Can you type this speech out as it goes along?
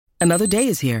Another day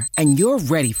is here, and you're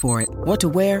ready for it. What to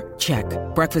wear? Check.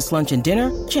 Breakfast, lunch, and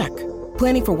dinner? Check.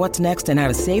 Planning for what's next and how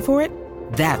to save for it?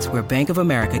 That's where Bank of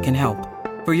America can help.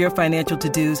 For your financial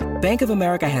to-dos, Bank of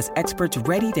America has experts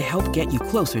ready to help get you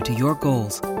closer to your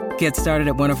goals. Get started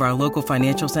at one of our local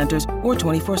financial centers or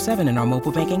 24/7 in our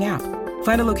mobile banking app.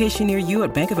 Find a location near you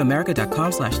at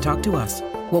bankofamerica.com/talktous.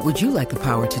 What would you like the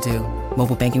power to do?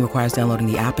 Mobile banking requires downloading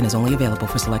the app and is only available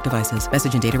for select devices.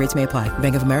 Message and data rates may apply.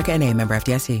 Bank of America N.A., member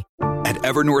FDIC. At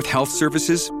Evernorth Health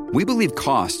Services, we believe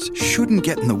costs shouldn't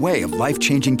get in the way of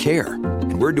life-changing care,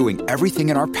 and we're doing everything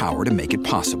in our power to make it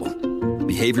possible.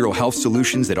 Behavioral health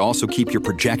solutions that also keep your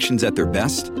projections at their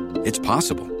best? It's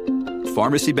possible.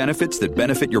 Pharmacy benefits that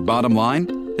benefit your bottom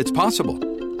line? It's possible.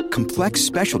 Complex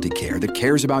specialty care that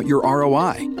cares about your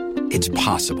ROI? It's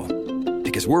possible.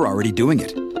 Because we're already doing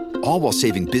it. All while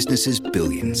saving businesses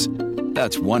billions.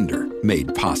 That's Wonder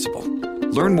made possible.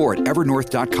 Learn more at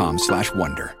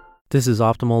evernorth.com/wonder. This is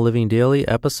Optimal Living Daily,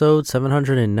 episode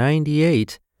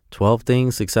 798, 12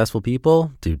 Things Successful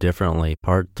People Do Differently,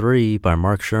 Part 3 by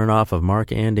Mark Chernoff of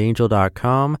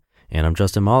markandangel.com. And I'm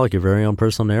Justin Malik, your very own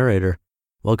personal narrator.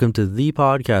 Welcome to the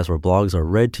podcast where blogs are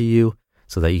read to you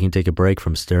so that you can take a break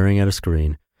from staring at a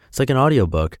screen. It's like an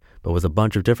audiobook, but with a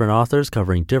bunch of different authors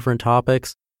covering different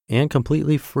topics and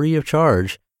completely free of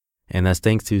charge. And that's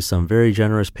thanks to some very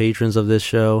generous patrons of this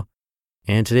show.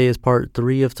 And today is part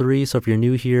 3 of 3, so if you're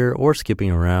new here or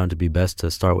skipping around, it'd be best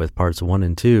to start with parts 1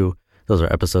 and 2. Those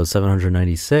are episodes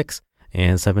 796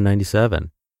 and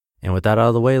 797. And with that out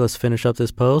of the way, let's finish up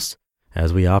this post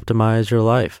as we optimize your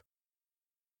life.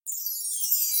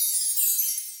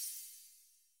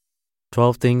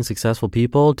 12 Things Successful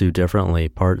People Do Differently,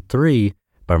 Part 3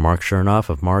 by Mark Chernoff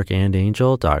of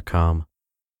markandangel.com.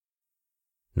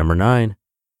 Number 9,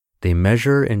 they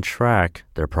measure and track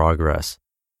their progress.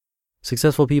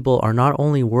 Successful people are not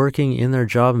only working in their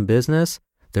job and business,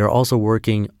 they're also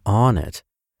working on it.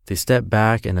 They step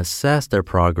back and assess their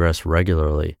progress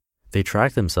regularly. They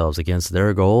track themselves against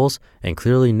their goals and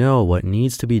clearly know what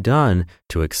needs to be done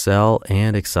to excel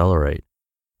and accelerate.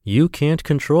 You can't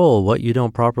control what you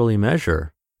don't properly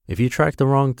measure. If you track the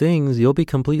wrong things, you'll be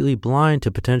completely blind to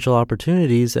potential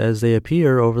opportunities as they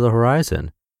appear over the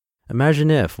horizon. Imagine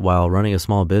if, while running a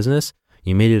small business,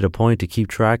 you made it a point to keep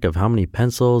track of how many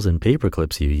pencils and paper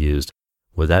clips you used.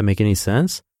 Would that make any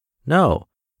sense? No,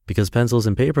 because pencils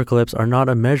and paper clips are not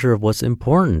a measure of what's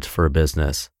important for a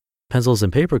business. Pencils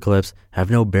and paper clips have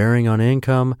no bearing on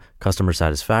income, customer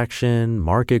satisfaction,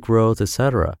 market growth,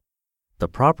 etc. The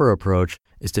proper approach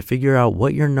is to figure out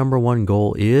what your number one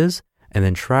goal is and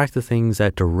then track the things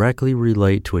that directly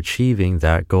relate to achieving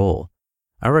that goal.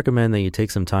 I recommend that you take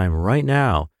some time right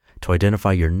now to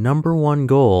identify your number one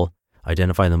goal,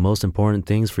 identify the most important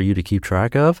things for you to keep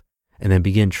track of, and then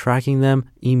begin tracking them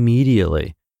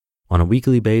immediately. On a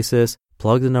weekly basis,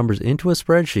 plug the numbers into a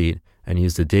spreadsheet and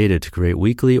use the data to create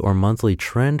weekly or monthly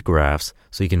trend graphs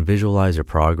so you can visualize your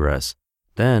progress.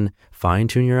 Then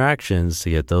fine-tune your actions to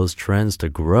get those trends to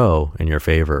grow in your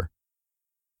favor.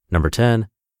 Number 10,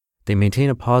 they maintain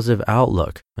a positive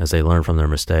outlook as they learn from their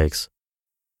mistakes.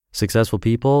 Successful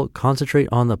people concentrate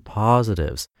on the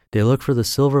positives. They look for the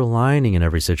silver lining in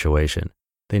every situation.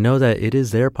 They know that it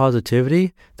is their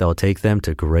positivity that will take them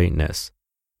to greatness.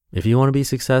 If you want to be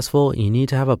successful, you need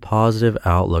to have a positive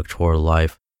outlook toward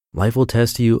life. Life will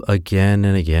test you again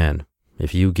and again.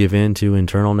 If you give in to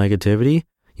internal negativity,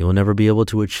 you will never be able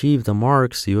to achieve the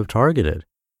marks you have targeted.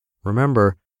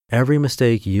 Remember, every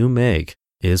mistake you make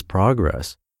is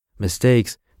progress.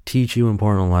 Mistakes teach you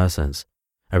important lessons.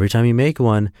 Every time you make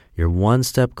one, you're one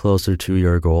step closer to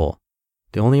your goal.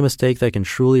 The only mistake that can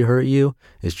truly hurt you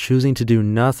is choosing to do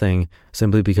nothing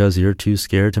simply because you're too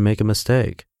scared to make a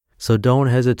mistake. So don't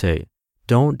hesitate.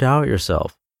 Don't doubt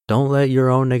yourself. Don't let your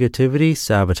own negativity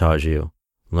sabotage you.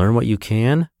 Learn what you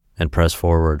can and press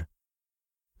forward.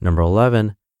 Number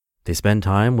 11, they spend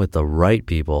time with the right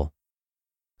people.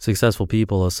 Successful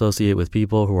people associate with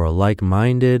people who are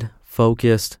like-minded,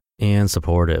 focused, and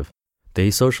supportive. They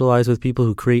socialize with people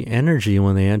who create energy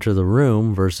when they enter the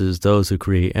room versus those who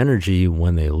create energy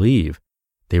when they leave.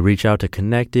 They reach out to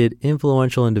connected,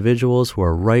 influential individuals who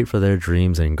are right for their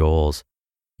dreams and goals.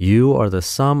 You are the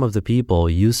sum of the people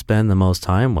you spend the most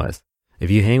time with.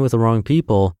 If you hang with the wrong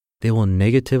people, they will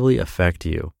negatively affect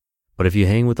you. But if you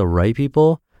hang with the right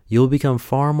people, you'll become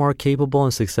far more capable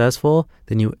and successful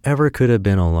than you ever could have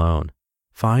been alone.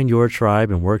 Find your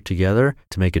tribe and work together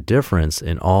to make a difference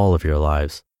in all of your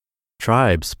lives.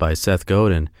 Tribes by Seth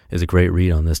Godin is a great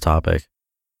read on this topic.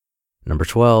 Number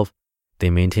 12, they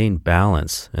maintain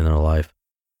balance in their life.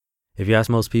 If you ask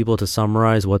most people to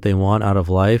summarize what they want out of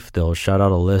life, they'll shout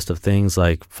out a list of things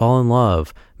like fall in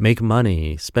love, make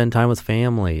money, spend time with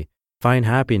family, find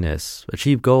happiness,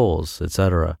 achieve goals,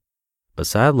 etc. But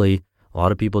sadly, a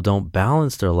lot of people don't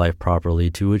balance their life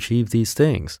properly to achieve these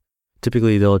things.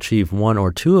 Typically, they'll achieve one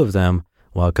or two of them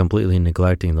while completely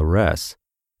neglecting the rest.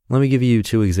 Let me give you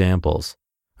two examples.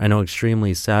 I know an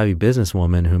extremely savvy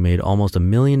businesswoman who made almost $1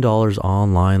 million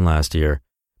online last year.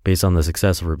 Based on the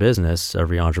success of her business,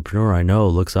 every entrepreneur I know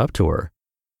looks up to her.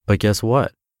 But guess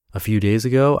what? A few days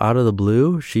ago, out of the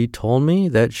blue, she told me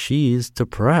that she's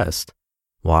depressed.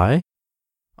 Why?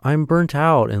 I'm burnt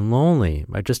out and lonely.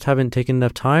 I just haven't taken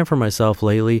enough time for myself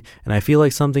lately, and I feel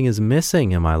like something is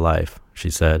missing in my life, she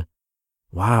said.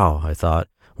 Wow, I thought.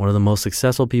 One of the most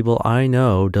successful people I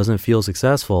know doesn't feel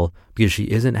successful because she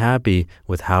isn't happy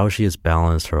with how she has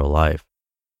balanced her life.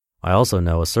 I also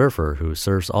know a surfer who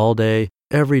surfs all day,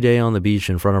 every day on the beach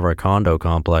in front of our condo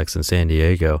complex in San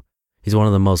Diego. He's one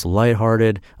of the most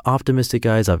lighthearted, optimistic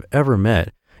guys I've ever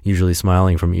met, usually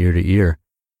smiling from ear to ear.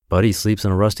 But he sleeps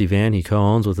in a rusty van he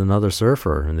co-owns with another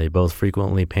surfer, and they both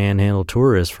frequently panhandle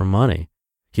tourists for money.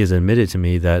 He has admitted to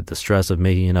me that the stress of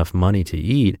making enough money to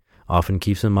eat often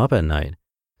keeps him up at night.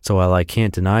 So while I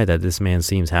can't deny that this man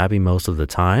seems happy most of the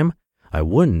time, I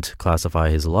wouldn't classify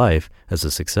his life as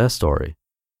a success story.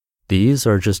 These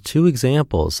are just two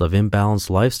examples of imbalanced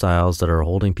lifestyles that are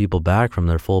holding people back from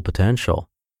their full potential.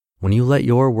 When you let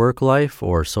your work life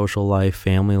or social life,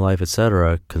 family life,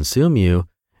 etc. consume you,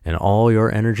 and all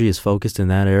your energy is focused in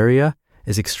that area,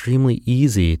 it's extremely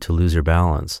easy to lose your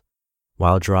balance.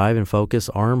 While drive and focus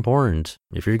are important,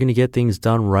 if you're going to get things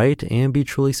done right and be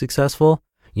truly successful,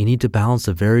 you need to balance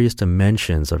the various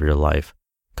dimensions of your life.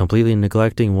 Completely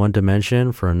neglecting one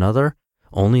dimension for another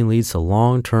only leads to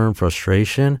long-term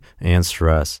frustration and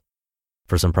stress.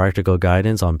 For some practical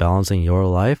guidance on balancing your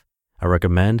life, I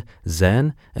recommend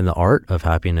Zen and the Art of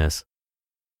Happiness.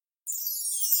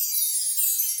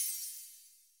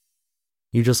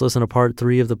 You just listened to part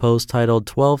 3 of the post titled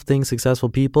 12 Things Successful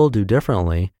People Do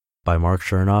Differently by Mark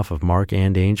Chernoff of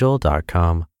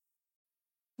markandangel.com.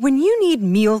 When you need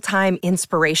mealtime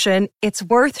inspiration, it's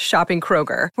worth shopping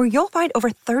Kroger, where you'll find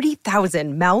over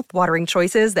 30,000 mouth-watering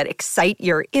choices that excite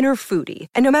your inner foodie.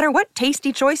 And no matter what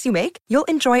tasty choice you make, you'll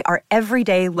enjoy our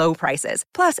everyday low prices,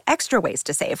 plus extra ways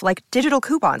to save, like digital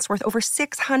coupons worth over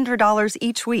 $600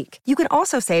 each week. You can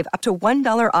also save up to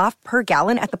 $1 off per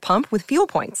gallon at the pump with fuel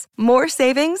points. More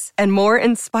savings and more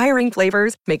inspiring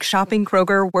flavors make shopping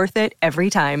Kroger worth it every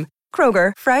time.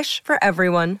 Kroger, fresh for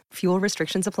everyone. Fuel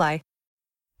restrictions apply.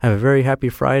 Have a very happy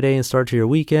Friday and start to your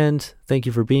weekend. Thank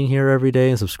you for being here every day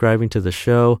and subscribing to the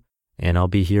show. And I'll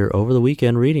be here over the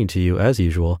weekend reading to you as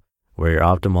usual, where your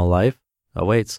optimal life awaits.